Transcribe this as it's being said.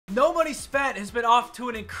No Money Spent has been off to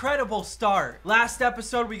an incredible start. Last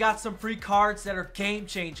episode, we got some free cards that are game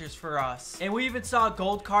changers for us. And we even saw a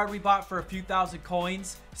gold card we bought for a few thousand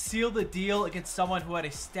coins seal the deal against someone who had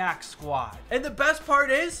a stacked squad. And the best part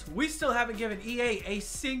is, we still haven't given EA a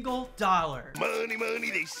single dollar. Money,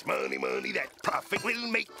 money, this money, money, that profit will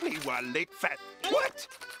make me wallet fat. What?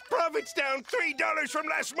 Profit's down $3 from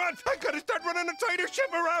last month. I gotta start running a tighter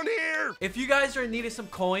ship around here. If you guys are in need of some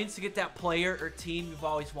coins to get that player or team you've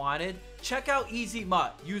always wanted, check out Easy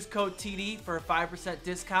Mutt. Use code TD for a 5%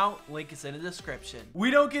 discount. Link is in the description. We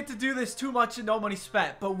don't get to do this too much in No Money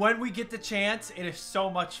Spent, but when we get the chance, it is so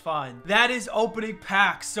much fun. That is opening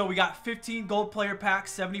packs. So we got 15 gold player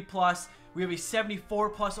packs, 70 plus. We have a 74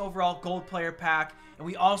 plus overall gold player pack. And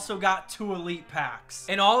we also got 2 elite packs.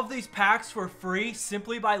 And all of these packs were free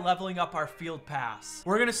simply by leveling up our field pass.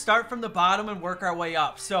 We're going to start from the bottom and work our way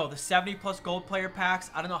up. So the 70 plus gold player packs,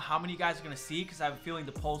 I don't know how many you guys are going to see because I have a feeling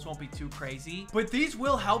the polls won't be too crazy. But these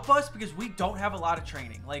will help us because we don't have a lot of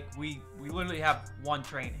training. Like we literally have 1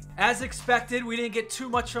 training. As expected, we didn't get too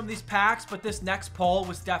much from these packs, but this next poll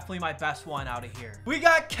was definitely my best one out of here. We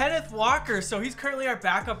got Kenneth Walker. So he's currently our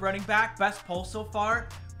backup running back. Best poll so far.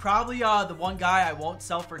 Probably the one guy I won't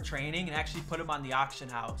sell for training and actually put him on the auction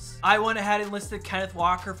house. I went ahead and listed Kenneth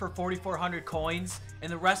Walker for 4,400 coins,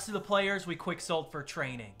 and the rest of the players we quick sold for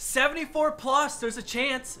training. 74 plus, there's a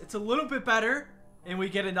chance. It's a little bit better. And we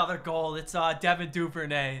get another gold. It's Devin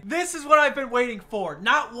Duvernay. This is what I've been waiting for.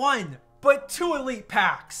 Not 1, but 2 elite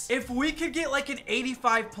packs. If we could get like an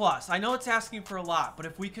 85 plus, I know it's asking for a lot, but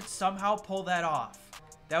if we could somehow pull that off,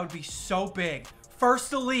 that would be so big.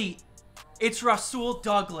 First elite. It's Rasul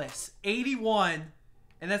Douglas, 81,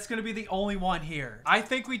 and that's going to be the only one here. I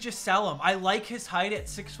think we just sell him. I like his height at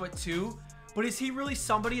 6'2", but is he really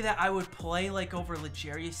somebody that I would play like over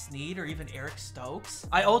L'Jarius Sneed or even Eric Stokes?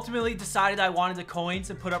 I ultimately decided I wanted the coins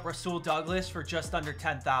and put up Rasul Douglas for just under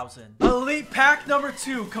 10,000. Elite pack number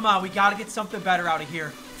 2. Come on, we got to get something better out of here.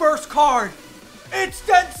 First card, it's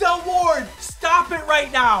Denzel Ward. Stop it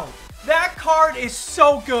right now. That card is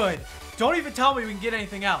so good. Don't even tell me we can get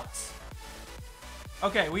anything else.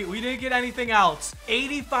 Okay, we didn't get anything else.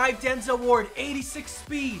 85 Denzel Ward, 86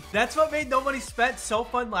 speed. That's what made No Money Spent so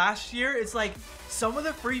fun last year. It's like some of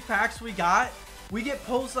the free packs we got, we get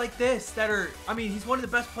pulls like this that are, I mean, he's one of the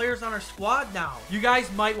best players on our squad now. You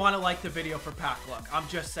guys might want to like the video for pack luck. I'm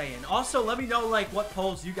just saying. Also, let me know like what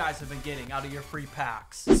pulls you guys have been getting out of your free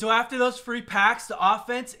packs. So after those free packs, the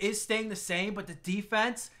offense is staying the same, but the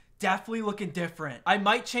defense definitely looking different. I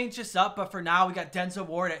might change this up, but for now, we got Denzel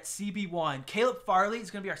Ward at CB1. Caleb Farley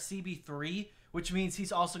is going to be our CB3, which means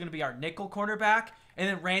he's also going to be our nickel cornerback. And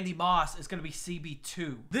then Randy Moss is going to be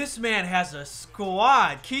CB2. This man has a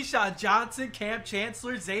squad. Keyshawn Johnson, Cam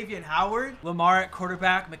Chancellor, Xavier Howard, Lamar at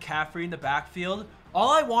quarterback, McCaffrey in the backfield.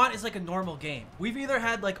 All I want is like a normal game. We've either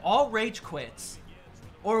had like all rage quits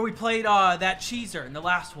or we played that cheeser in the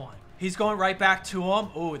last one. He's going right back to him.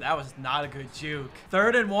 Oh, that was not a good juke.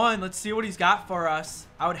 3rd and 1. Let's see what he's got for us.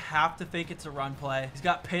 I would have to think it's a run play. He's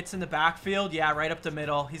got Pitts in the backfield. Yeah, right up the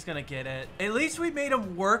middle. He's going to get it. At least we made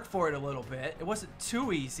him work for it a little bit. It wasn't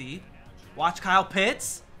too easy. Watch Kyle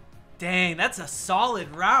Pitts. Dang, that's a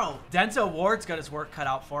solid route. Denzel Ward's got his work cut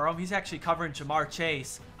out for him. He's actually covering Jamar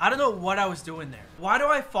Chase. I don't know what I was doing there. Why do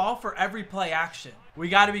I fall for every play action? We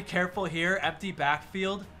got to be careful here. Empty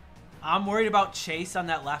backfield. I'm worried about Chase on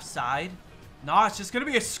that left side. No, it's just going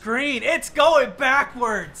to be a screen. It's going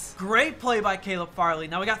backwards. Great play by Caleb Farley.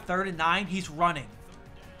 Now we got 3rd and 9. He's running.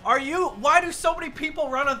 Why do so many people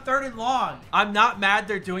run on 3rd and long? I'm not mad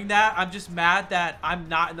they're doing that. I'm just mad that I'm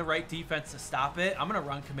not in the right defense to stop it. I'm going to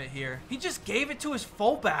run commit here. He just gave it to his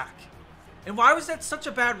fullback. And why was that such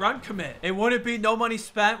a bad run commit? It wouldn't be No Money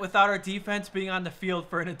Spent without our defense being on the field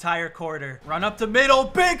for an entire quarter. Run up the middle.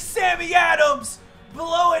 Big Sammy Adams.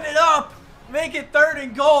 Blowing it up. Make it 3rd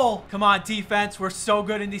and goal. Come on, defense. We're so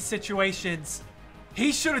good in these situations.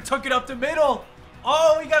 He should have took it up the middle.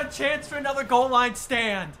 Oh, we got a chance for another goal line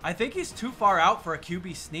stand. I think he's too far out for a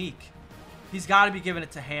QB sneak. He's got to be giving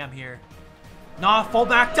it to Ham here. Nah,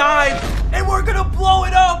 fullback dive. And we're going to blow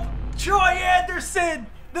it up. Troy Anderson,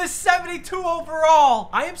 the 72 overall.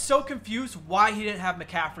 I am so confused why he didn't have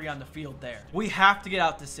McCaffrey on the field there. We have to get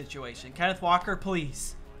out this situation. Kenneth Walker,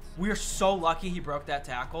 please. We are so lucky he broke that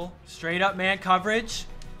tackle. Straight up man coverage.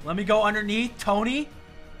 Let me go underneath. Tony.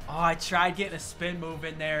 Oh, I tried getting a spin move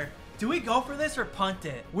in there. Do we go for this or punt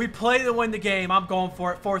it? We play to win the game. I'm going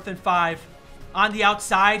for it. 4th and 5. On the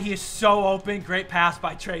outside, he is so open. Great pass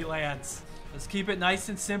by Trey Lance. Let's keep it nice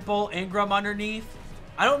and simple. Ingram underneath.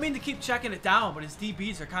 I don't mean to keep checking it down, but his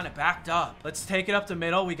DBs are kind of backed up. Let's take it up the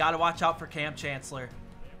middle. We got to watch out for Cam Chancellor.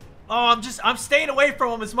 Oh, I'm staying away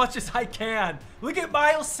from him as much as I can. Look at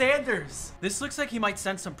Miles Sanders. This looks like he might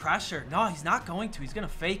send some pressure. No, he's not going to. He's going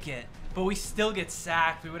to fake it. But we still get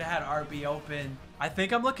sacked. We would have had RB open. I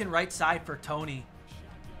think I'm looking right side for Tony.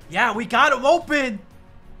 Yeah, we got him open.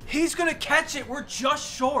 He's going to catch it. We're just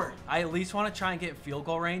short. I at least want to try and get field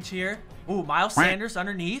goal range here. Ooh, Miles Sanders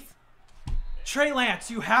underneath. Trey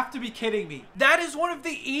Lance, you have to be kidding me. That is one of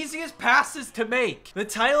the easiest passes to make. The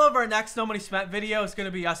title of our next No Money Spent video is going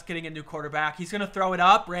to be us getting a new quarterback. He's going to throw it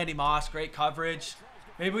up. Randy Moss, great coverage.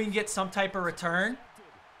 Maybe we can get some type of return.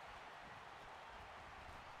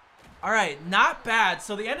 All right, not bad.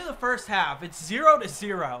 So the end of the first half, it's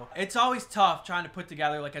 0-0. It's always tough trying to put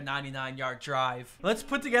together like a 99-yard drive. Let's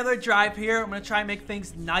put together a drive here. I'm going to try and make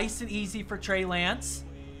things nice and easy for Trey Lance.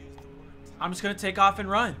 I'm just going to take off and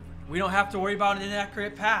run. We don't have to worry about an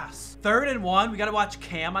inaccurate pass. 3rd and 1. We got to watch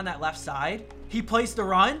Cam on that left side. He plays the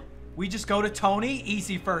run. We just go to Tony.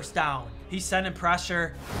 Easy first down. He's sending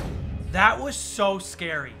pressure. That was so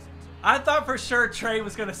scary. I thought for sure Trey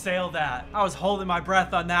was going to sail that. I was holding my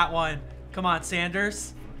breath on that one. Come on,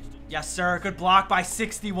 Sanders. Yes, sir. Good block by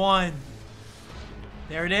 61.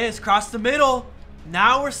 There it is. Across the middle.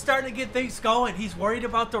 Now we're starting to get things going. He's worried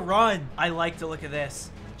about the run. I like to look at this.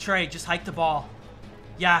 Trey, just hike the ball.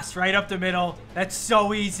 Yes, right up the middle. That's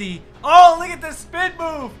so easy. Oh, look at the spin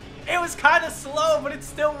move. It was kind of slow, but it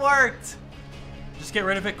still worked. Just get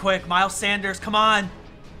rid of it quick. Miles Sanders, come on.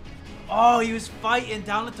 Oh, he was fighting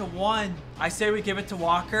down it to 1. I say we give it to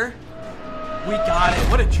Walker. We got it.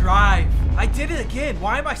 What a drive. I did it again.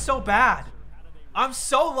 Why am I so bad? I'm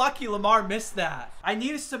so lucky Lamar missed that. I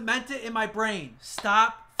need to cement it in my brain.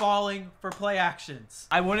 Stop falling for play actions.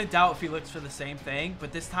 I wouldn't doubt if he looks for the same thing,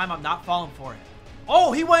 but this time I'm not falling for it.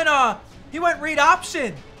 Oh, he went read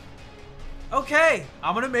option. Okay,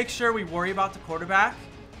 I'm gonna make sure we worry about the quarterback.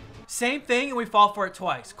 Same thing, and we fall for it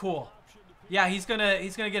twice. Cool. Yeah, he's gonna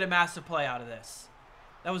get a massive play out of this.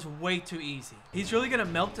 That was way too easy. He's really gonna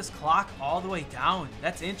milk this clock all the way down.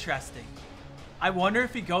 That's interesting. I wonder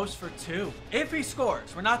if he goes for 2. If he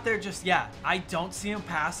scores, we're not there just yet. I don't see him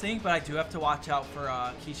passing, but I do have to watch out for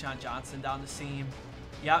Keyshawn Johnson down the seam.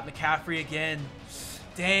 Yep, McCaffrey again.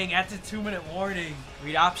 Dang, at the 2-minute warning.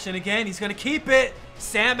 Read option again. He's going to keep it.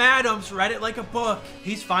 Sam Adams read it like a book.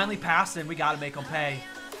 He's finally passing. We got to make him pay.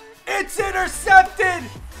 It's intercepted.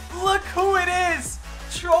 Look who it is.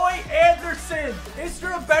 Troy Anderson. Is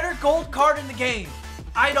there a better gold card in the game?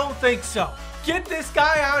 I don't think so. Get this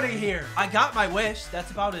guy out of here. I got my wish.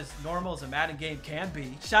 That's about as normal as a Madden game can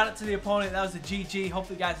be. Shout out to the opponent. That was a GG.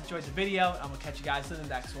 Hopefully you guys enjoyed the video. I'm going to catch you guys in the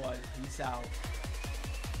next one. Peace out.